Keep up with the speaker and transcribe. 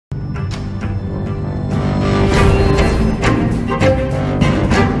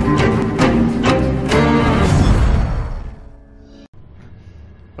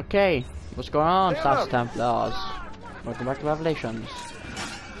Okay, what's going on, Stars Templars? Welcome back to Revelations.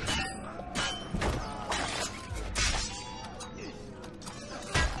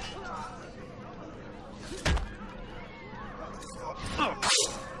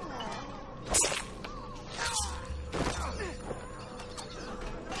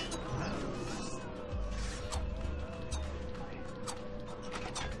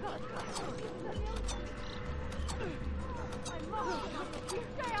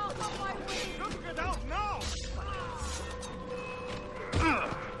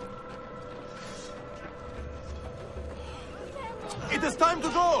 It is time to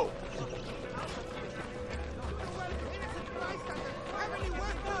go!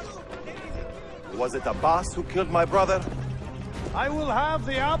 Was it Abbas who killed my brother? I will have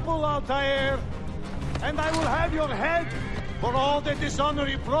the apple, Altair, and I will have your head for all the dishonor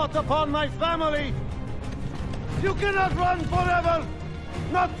you brought upon my family. You cannot run forever!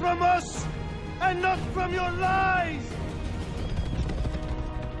 Not from us, and not from your lies!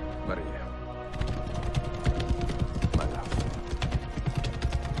 Maria. My love.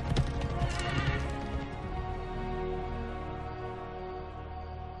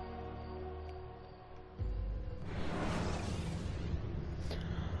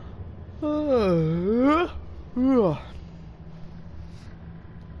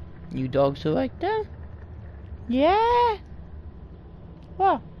 You dogs are like that? Yeah.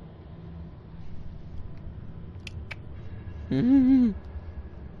 What?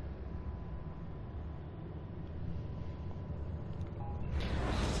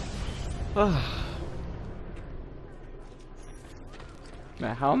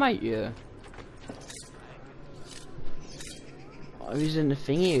 Man, how am I here? I was in the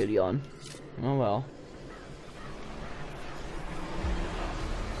thingy early on. Oh well.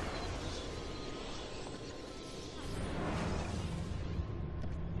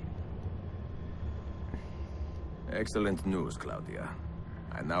 Excellent news, Claudia.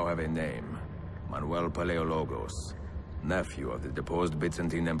 I now have a name. Manuel Paleologos, nephew of the deposed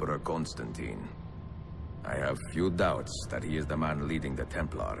Byzantine Emperor Constantine. I have few doubts that he is the man leading the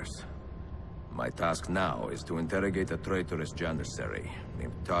Templars. My task now is to interrogate a traitorous janissary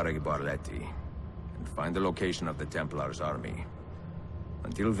named Tarek Barletti and find the location of the Templars' army.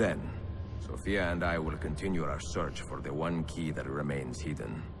 Until then, Sophia and I will continue our search for the one key that remains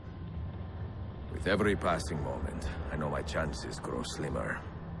hidden. With every passing moment, I know my chances grow slimmer.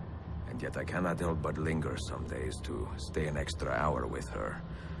 And yet I cannot help but linger some days to stay an extra hour with her.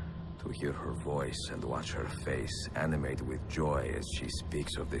 To hear her voice and watch her face animate with joy as she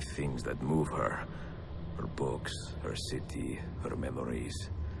speaks of the things that move her. Her books, her city, her memories.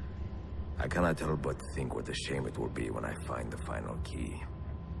 I cannot help but think what a shame it will be when I find the final key.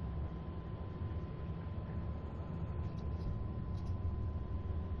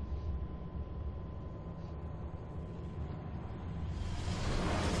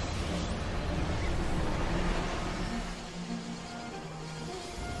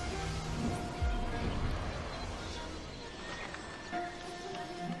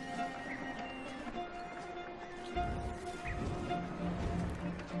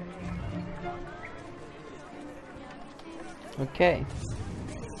 Okay.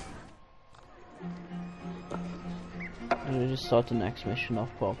 Let me just start the next mission off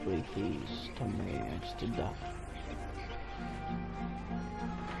properly, please. Tell me I just did that.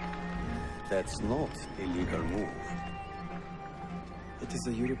 That's not a legal move. It is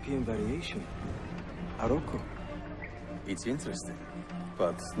a European variation. Arocco. It's interesting,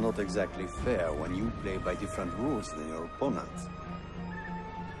 but not exactly fair when you play by different rules than your opponent.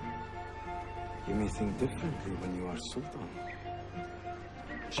 You may think differently when you are Sultan.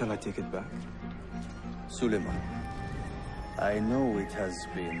 Shall I take it back? Suleiman, I know it has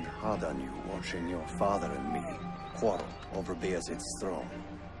been hard on you watching your father and me quarrel over Bayezid's throne.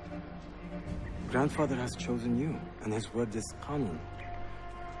 Grandfather has chosen you, and his word is Qanun.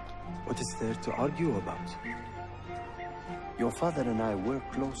 What is there to argue about? Your father and I were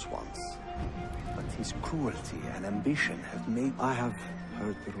close once, but his cruelty and ambition have made... I have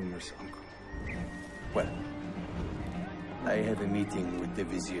heard the rumors, Uncle. Well, I have a meeting with the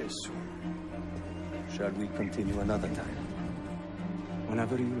Vizier soon. Shall we continue another time?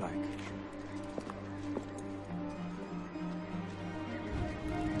 Whenever you like.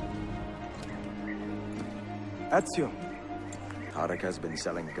 Ezio. Tarek has been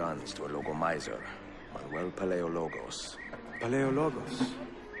selling guns to a local miser, Manuel Paleologos. Paleologos.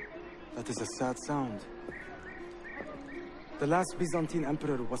 That is a sad sound. The last Byzantine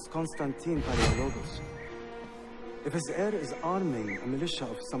emperor was Constantine Paleologos. If his heir is arming a militia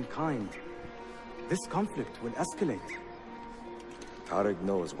of some kind, this conflict will escalate. Tarek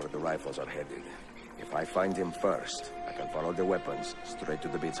knows where the rifles are headed. If I find him first, I can follow the weapons straight to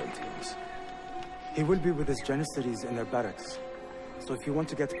the Byzantines. He will be with his Janissaries in their barracks. So if you want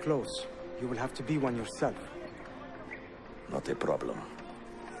to get close, you will have to be one yourself. Not a problem.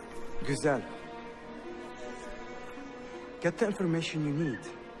 Güzel. Get the information you need.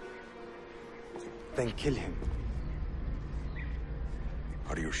 Then kill him.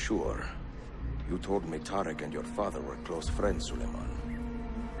 Are you sure? You told me Tarek and your father were close friends, Suleiman.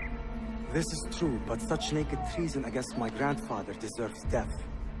 This is true, but such naked treason against my grandfather deserves death.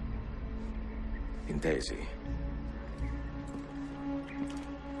 Intesi.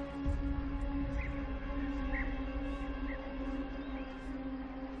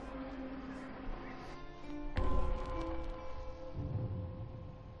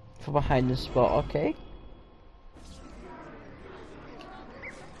 For behind the spot, okay.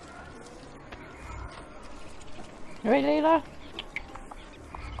 Right, Layla?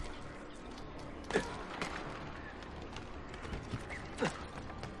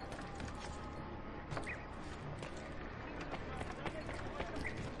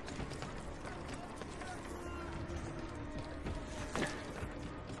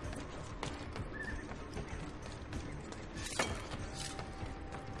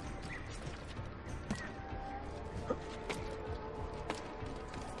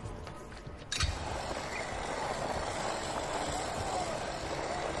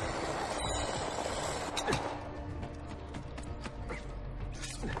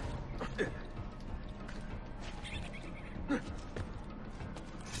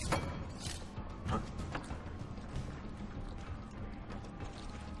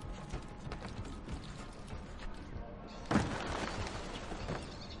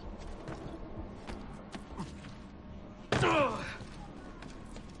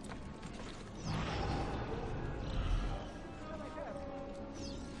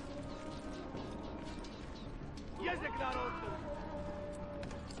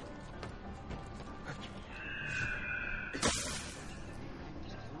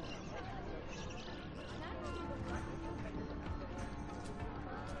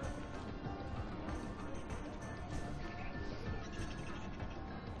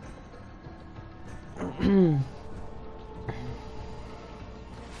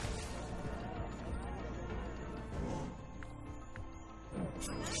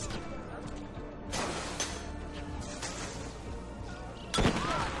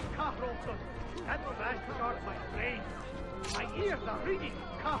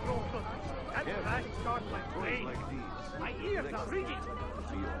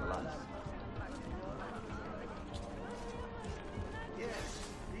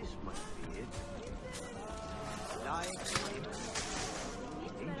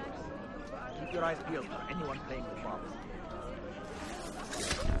 Keep your eyes peeled for anyone playing the bomb.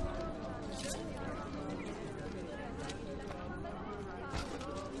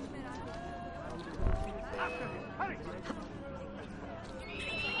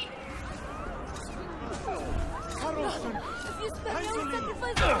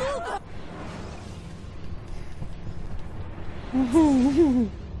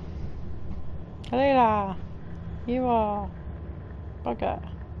 Layla, you are bugger.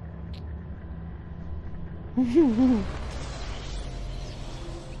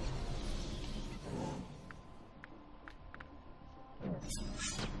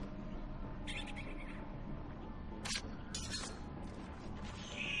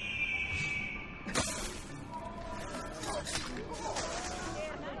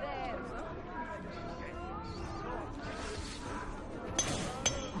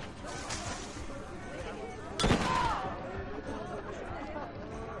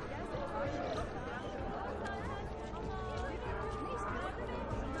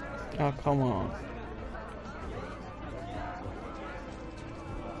 Oh, come on.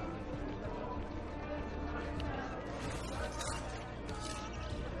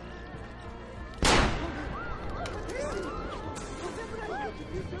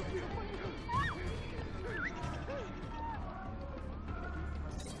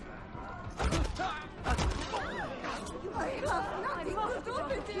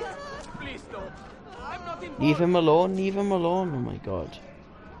 Please don't. I'm not in. Leave him alone, leave him alone. Oh my god.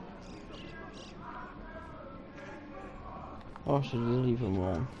 Oh, I should leave him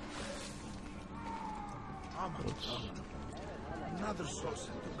alone. Another source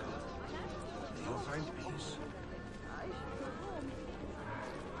to come. You'll find peace.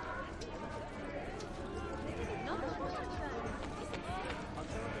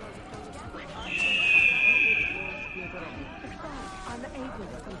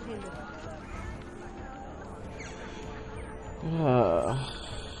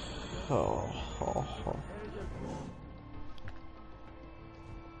 Oh.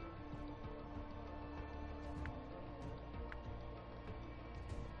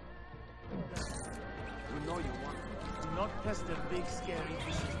 You know you want to. Do not pester big, scary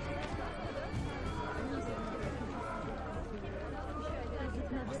fishes.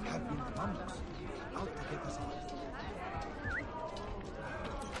 Must have been the monks. Out to get us all.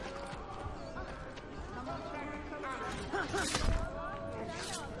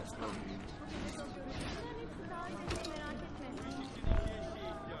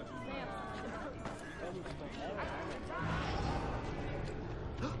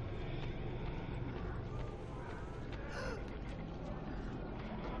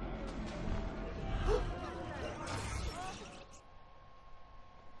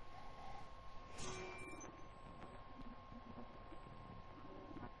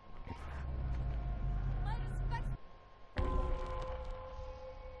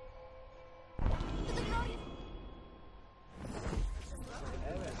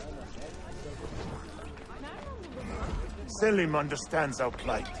 Selim understands our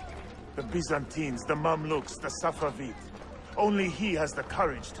plight. The Byzantines, the Mamluks, the Safavid. Only he has the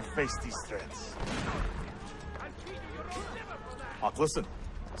courage to face these threats. Haklısın.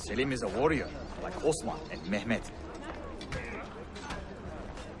 Selim is a warrior, like Osman and Mehmet.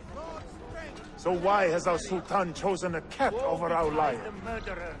 So why has our Sultan chosen a cat over our lion? The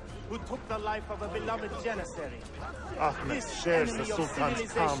murderer who took the life of a beloved janissary. Ahmed shares the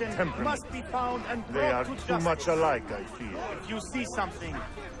Sultan's calm temperament. Must be found and They are brought to too much justice. alike, I fear. If you see something,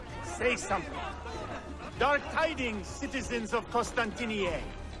 say something. Dark tidings, citizens of Constantinople.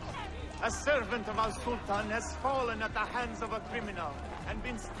 A servant of our Sultan has fallen at the hands of a criminal and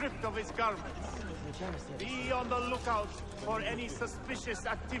been stripped of his garments. Be on the lookout for any suspicious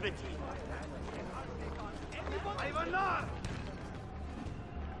activity. Ivanar!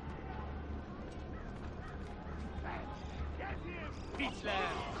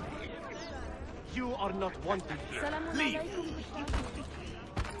 You are not wanted here. Leave!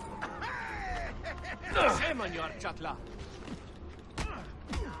 Shame on your chatla!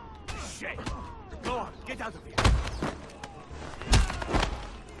 Shame! Go on, get out of here!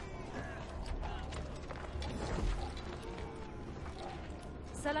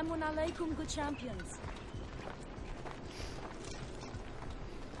 Salamun alaikum, good champions.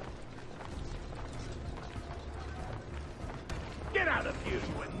 Get out of here,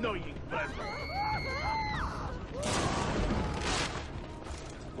 you annoying burglar!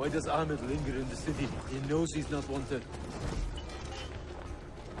 Why does Ahmed linger in the city? He knows he's not wanted.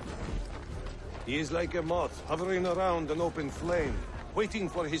 He is like a moth, hovering around an open flame, waiting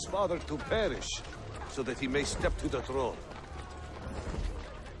for his father to perish, so that he may step to the throne.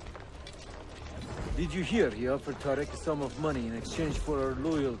 Did you hear he offered Tarek a sum of money in exchange for our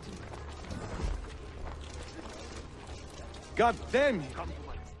loyalty? God damn you!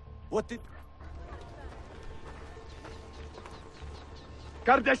 What did...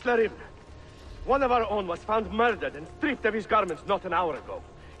 Kardeşlerim! One of our own was found murdered and stripped of his garments not an hour ago.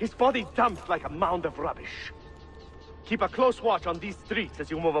 His body dumped like a mound of rubbish. Keep a close watch on these streets as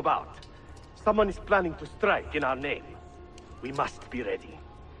you move about. Someone is planning to strike in our name. We must be ready.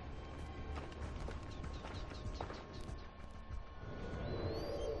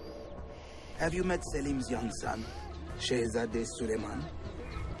 Have you met Selim's young son, Shehzade Suleiman?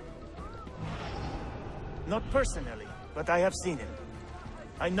 Not personally, but I have seen him.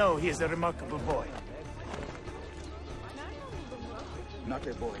 I know he is a remarkable boy. Not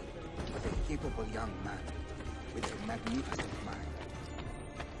a boy, but a capable young man with a magnificent mind.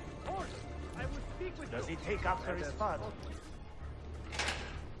 Does he take after his father?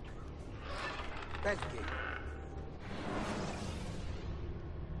 Best game.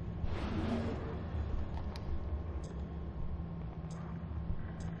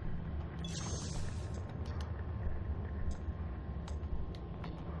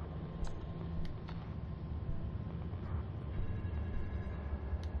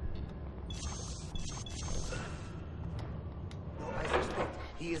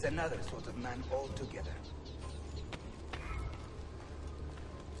 He is another sort of man altogether.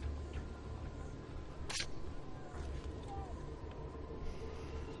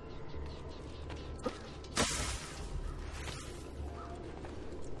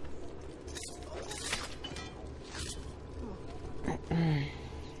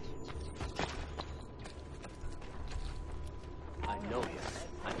 I know you.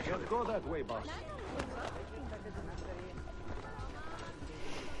 I should go that way, boss.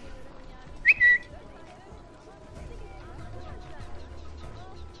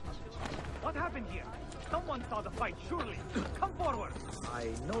 What happened here? Someone saw the fight, surely. Come forward. I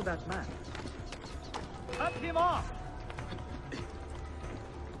know that man. Cut him off!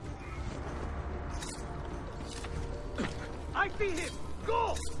 I see him!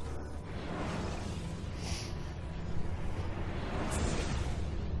 Go!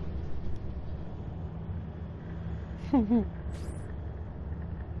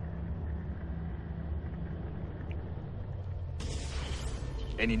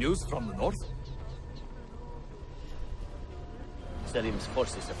 Any news from the north? Selim's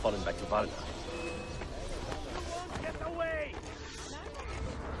forces have fallen back to Varna. Get away!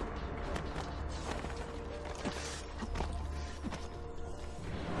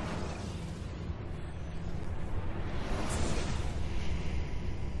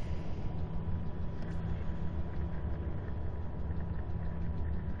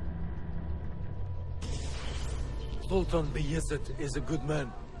 Sultan Bayezid is a good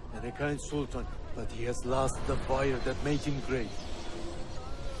man and a kind sultan, but he has lost the fire that made him great.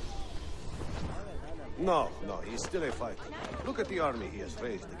 No, he's still a fighter. Look at the army he has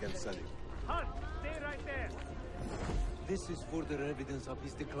raised against Selim. Hunt, stay right there. This is further evidence of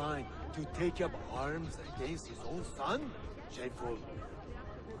his decline. To take up arms against his own son? Shameful.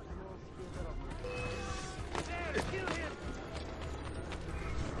 There, kill him!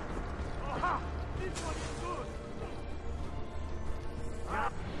 Aha! This one's good!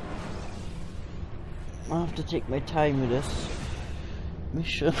 I'll have to take my time with this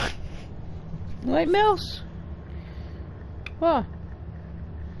mission. Right, mouse? What?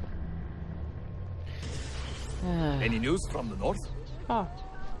 Any news from the north? Oh.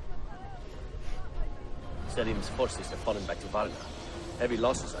 Selim's forces have fallen back to Varna. Heavy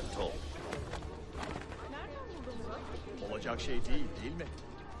losses, I'm told. Olacak şey değil mi?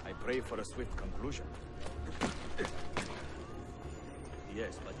 I pray for a swift conclusion.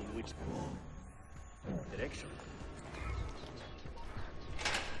 Yes, but in which direction?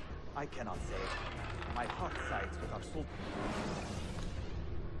 I cannot say. My heart sides with our sultan.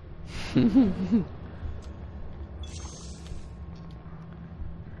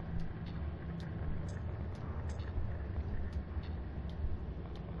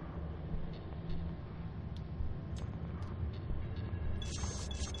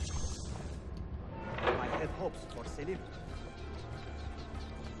 I had hopes for Selim.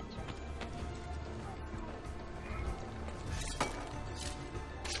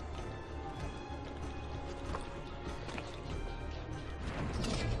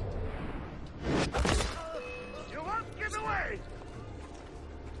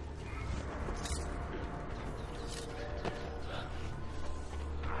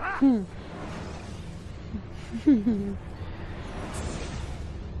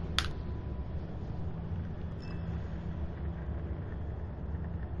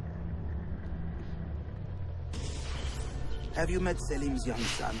 Have you met Selim's young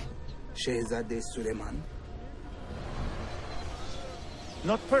son, Shehzadeh Suleiman?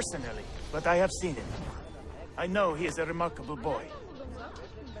 Not personally, but I have seen him. I know he is a remarkable boy.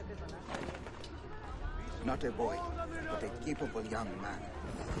 Not a boy, but a capable young man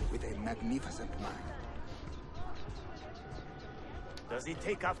with a magnificent mind. Does he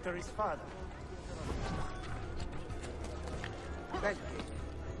take after his father? That game.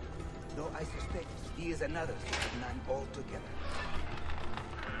 Though I suspect he is another sort of man altogether.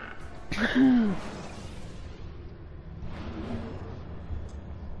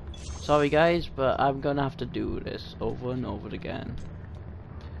 Sorry guys, but I'm gonna have to do this over and over again.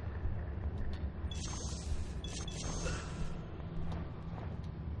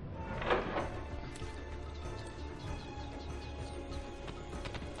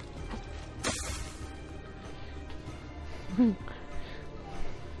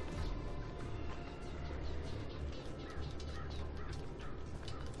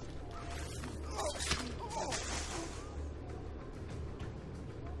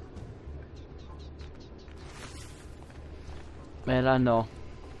 Man, I know.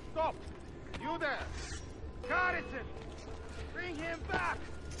 Stop! You there! Garrison! Bring him back!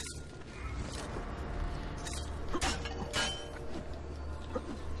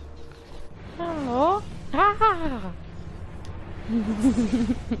 Hello? Ah!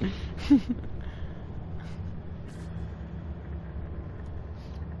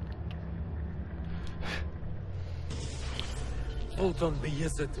 Sultan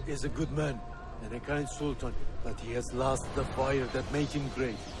Bayezid is a good man and a kind sultan, but he has lost the fire that made him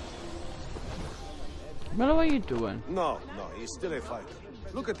great. What are you doing? No, he's still a fighter.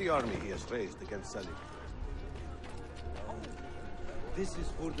 Look at the army he has raised against Selim. This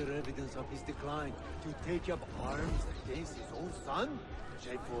is further evidence of his decline. To take up arms against his own son?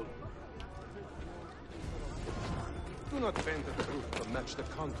 Shameful. Do not bend the truth to match the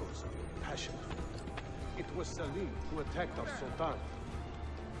contours of your passion. It was Selim who attacked our Sultan.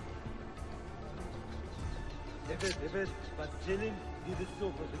 Evet, but Selim did it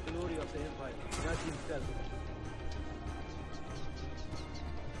so for the glory of the Empire, not himself.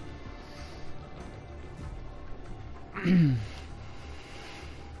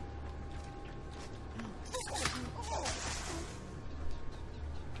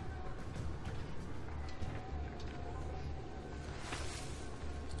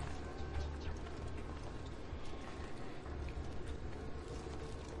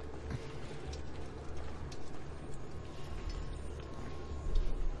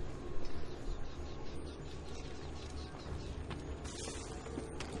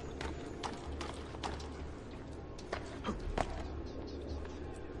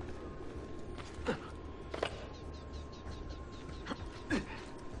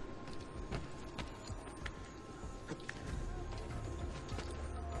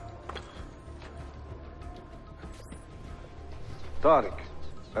 Tariq,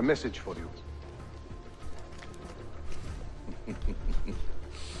 a message for you.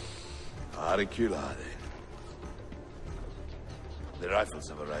 Auriculare. The rifles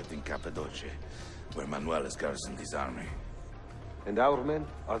have arrived in Cappadocia, where Manuel has garrisoned his army. And our men,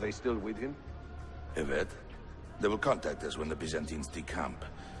 are they still with him? Evet. They will contact us when the Byzantines decamp.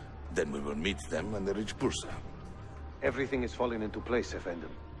 Then we will meet them when they reach Bursa. Everything is falling into place, Effendim.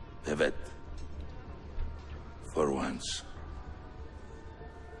 Evet. For once.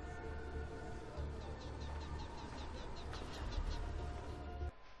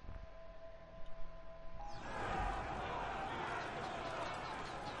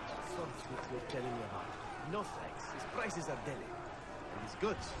 You're telling me about. No thanks. His prices are deadly. And his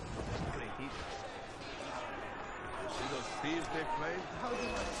goods, great eaters. You see those thieves they played? How do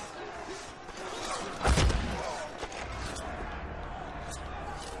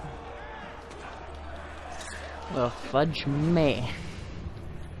Well, fudge me.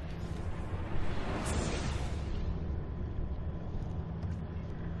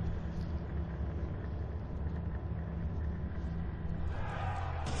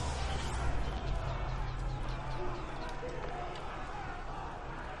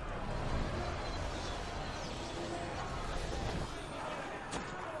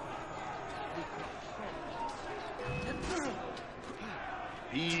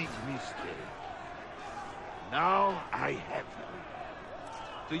 Big mistake. Now I have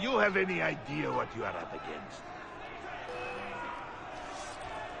you. Do you have any idea what you are up against?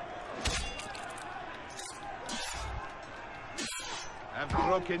 I've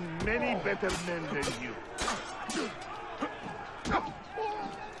broken many better men than you.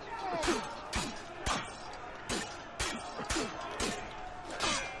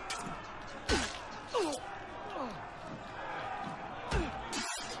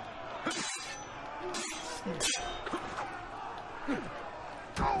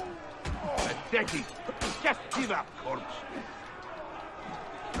 Pathetic. Just give up, corpse.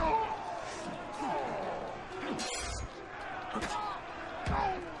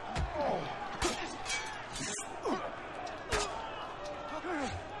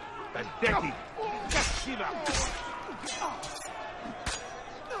 Pathetic. Just give up.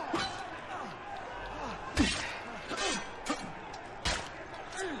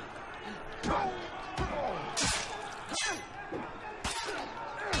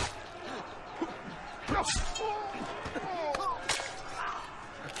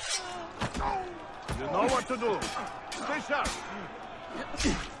 You know what to do. Stay sharp.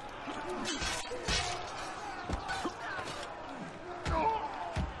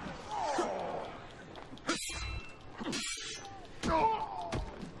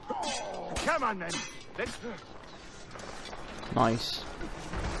 Come on, then. Let's... Nice.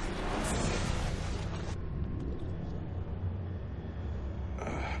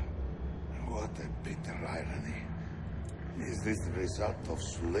 What a bitter irony. Is this the result of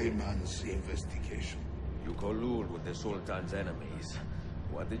Suleiman's investigation? You collude with the Sultan's enemies.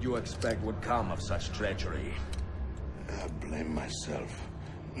 What did you expect would come of such treachery? I blame myself.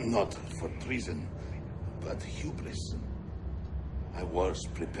 Not for treason, but hubris. I was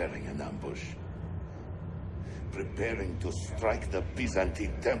preparing an ambush. Preparing to strike the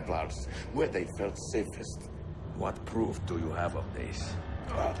Byzantine Templars where they felt safest. What proof do you have of this?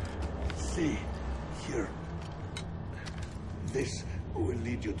 See, here. This will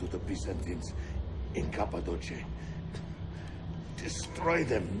lead you to the Byzantines in Cappadocia. Destroy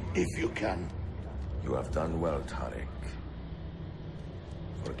them if you can. You have done well, Tariq.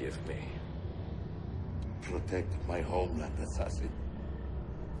 Forgive me. Protect my homeland, assassin.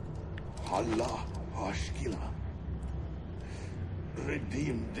 Allah Ashkila.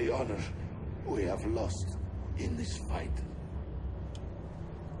 redeem the honor we have lost in this fight.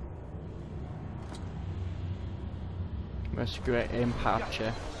 Rescue it in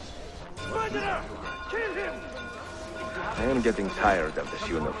Patcher. Murderer! Kill him! I am getting tired of this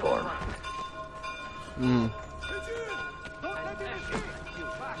uniform.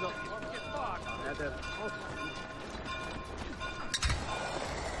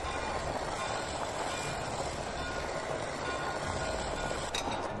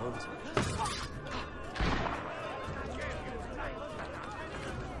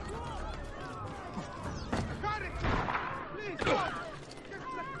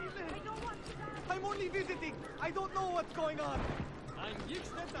 I'm only visiting. I don't know what's going on.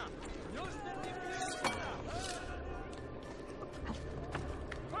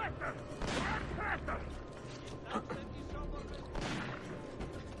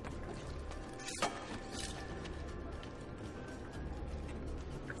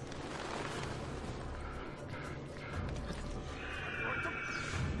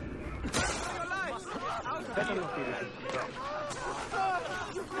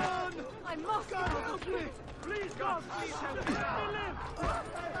 I must go! Please, God, please help me!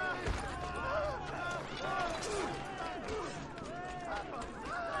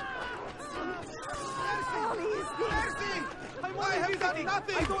 I have done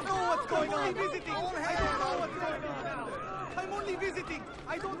nothing! I don't know what's going on! I'm only visiting! I don't know what's going on! I'm only visiting!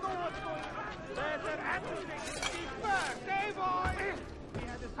 I don't know what's going on! There's an amnesty! Birthday boy! He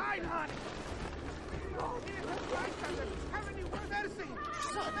had his hide on! Haven't you mercy?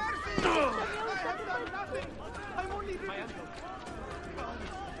 Mercy! I have done nothing! I'm only visiting!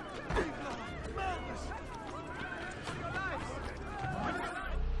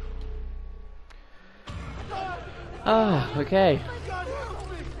 Ah, okay.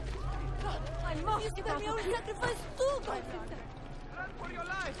 I must sacrifice too, God. Run for your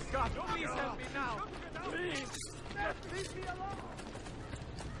life! God, please help me now! Please! Leave me alone!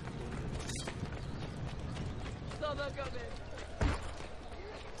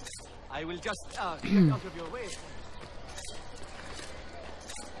 I will just get out of your way.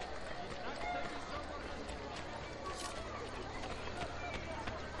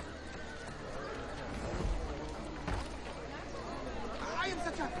 I am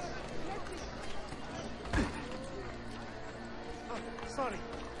such a... Sorry.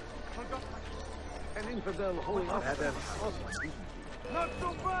 Forgot my... An infidel holding up. Not so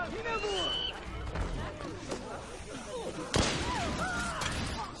bad!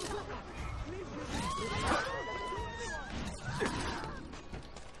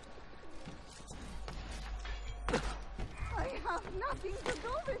 I have nothing to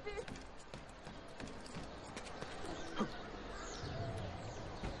do with it.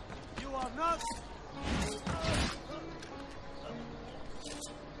 You are not...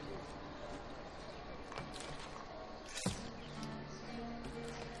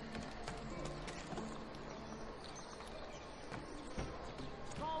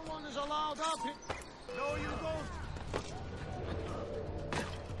 No one is allowed up here. No, you don't.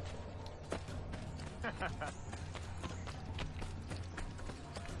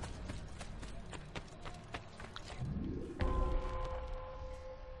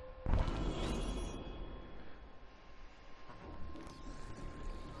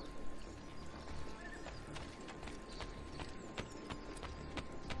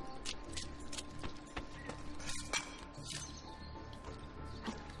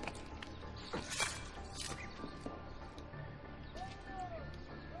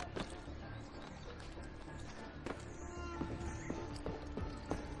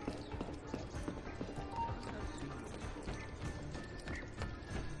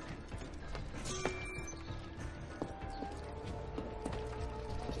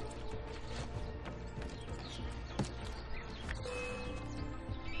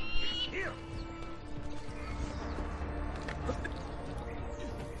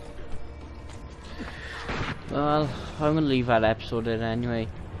 Well, I'm gonna leave that episode in anyway.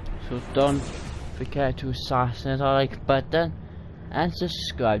 So don't forget to assassinate the like button and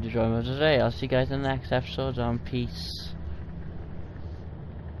subscribe to join me today. I'll see you guys in the next episode. Peace.